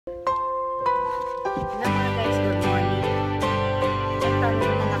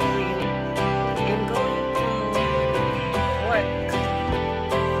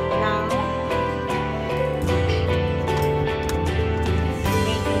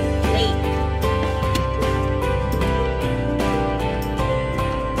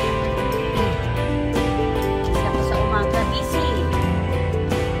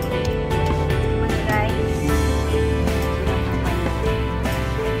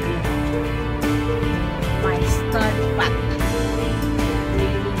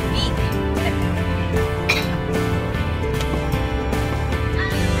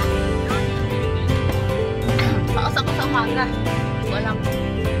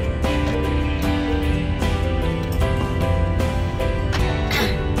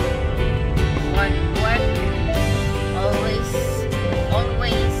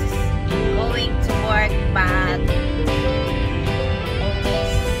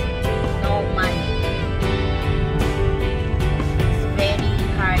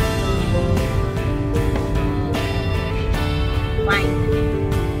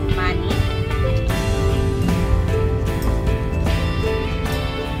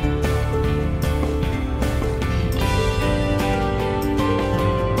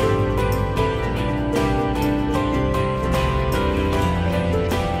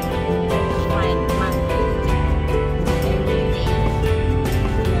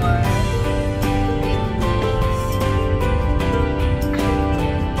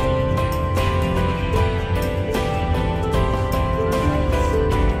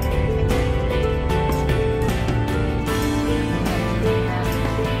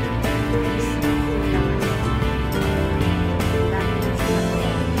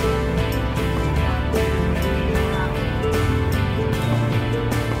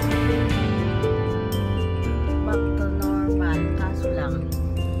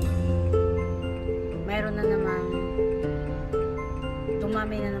mayroon na naman,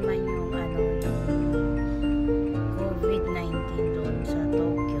 dumami na naman yung COVID-19 doon sa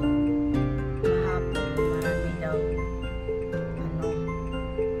Tokyo. Kahapon marami daw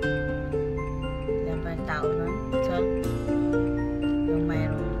ilan ba yung tao nun? So yung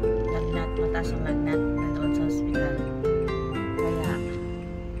mayroong lagnat, mataas ang lagnat na doon sa hospital. Kaya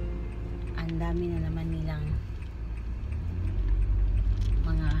ang dami na naman nilang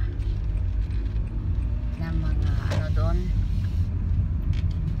mga doon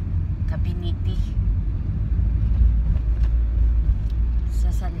kabiniti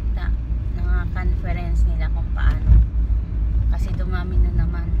sa salita ng mga conference nila kung paano, kasi dumami na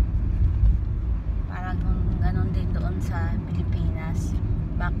naman. Parang ganon din doon sa Pilipinas,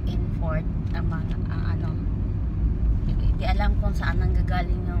 back and forth ang mga di alam kung saan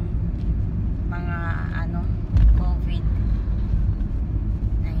nanggagaling yung mga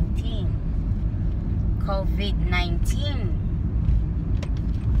COVID-19.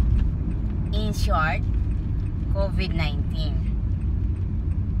 In short, COVID-19.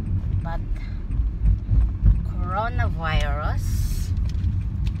 But coronavirus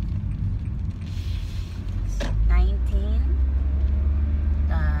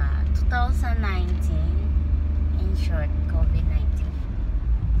 2019, in short, COVID-19.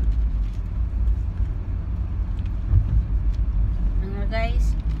 Mga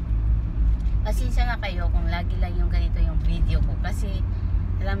guys, pasensya na kayo kung lagi lang yung ganito yung video ko, kasi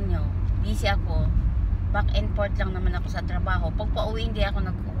alam nyo, busy ako, back and forth lang naman ako sa trabaho. Pag pauwi hindi ako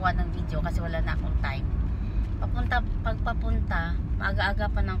nagkukuha ng video kasi wala na akong time. Pagpapunta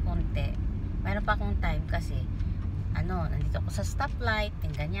maaga-aga pa ng konti, mayroon pa akong time kasi nandito ako sa stoplight,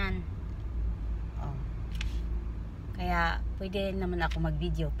 yung ganyan. Kaya pwede naman ako mag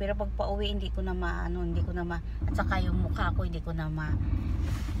video, pero pag pauwi hindi ko na at saka yung mukha ko hindi ko na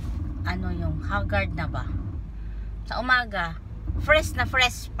yung haggard na ba. Sa umaga, fresh na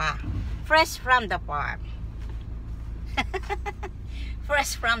fresh pa. Fresh from the farm.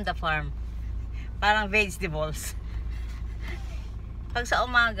 Fresh from the farm. Parang vegetables. Pag sa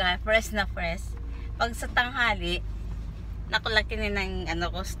umaga, fresh na fresh. Pag sa tanghali, nakulaki na ng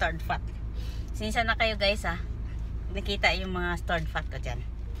stored fat. Sinisa na kayo guys nakita yung mga stored fat ko dyan.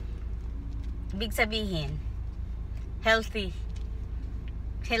 Ibig sabihin, healthy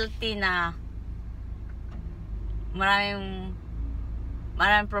na maraming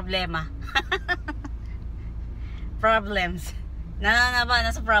problema. Problems.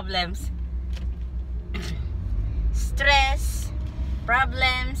 Nasa problems. Stress,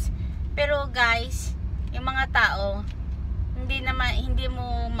 problems. Pero guys, yung mga tao hindi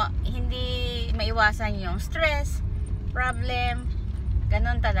maiwasan yung stress, problem.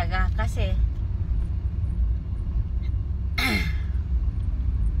 Ganon talaga kasi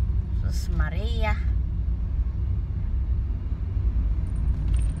Sus Maria.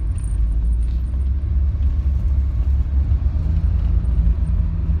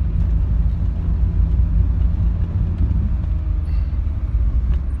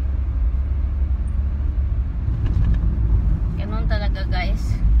 Ganon talaga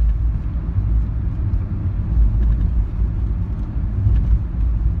guys.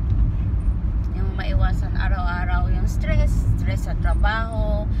 Yung maiwasan araw-araw yung stress sa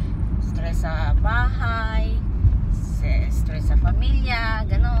trabaho, stress sa bahay, stress sa pamilya,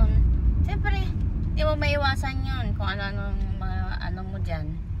 ganon. Siyempre, di mo maiwasan yun kung ano-anong mga mo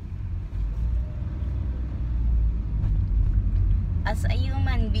dyan. As a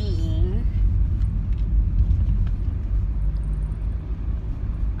human being,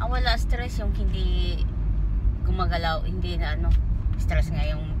 wala stress yung hindi gumagalaw, hindi na stress nga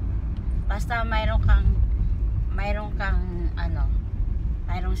yung basta mayroong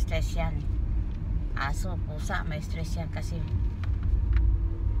stress yan. Aso, pusa, may stress yan kasi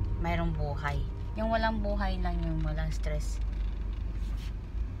mayroong buhay. Yung walang buhay lang yung walang stress.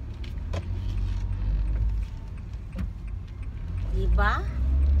 Diba?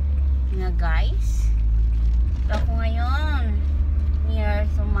 Nga guys, ako ngayon near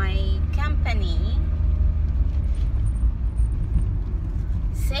to my company,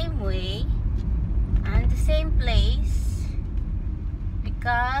 same way and the same place,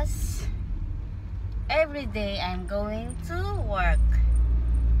 because every day I'm going to work,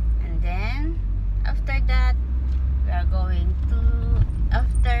 and then after that we are going to,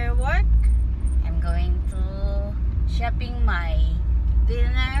 after work I'm going to shopping my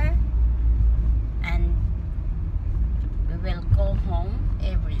dinner, and we will go home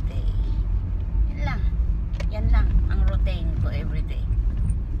every day. Yan lang ang routine ko every day.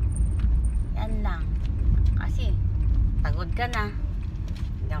 Yan lang. Kasi pagod ka na,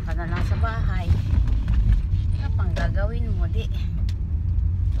 diyan ka na lang sa bahay. Ano pang gagawin mo, di?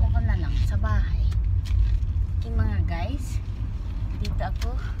 Doon ka na lang sa bahay. Okay mga guys, dito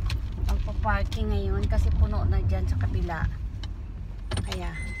ako magpa-parking ngayon kasi puno na dyan sa kabila.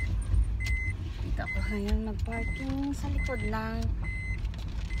 Kaya dito ako ngayon mag-parking sa likod ng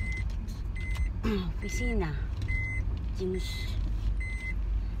opisina. Jeans.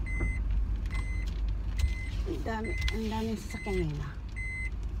 Ang daming sasakyan nila.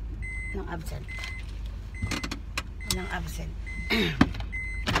 Walang absent. Walang absent.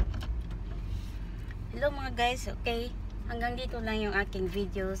 Hello mga guys, okay? Hanggang dito lang yung aking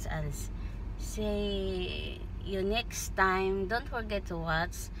videos. I'll see you next time. Don't forget to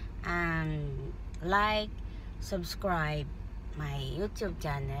watch and like, subscribe my YouTube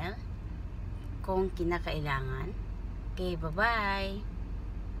channel kung kinakailangan. Okay, bye-bye!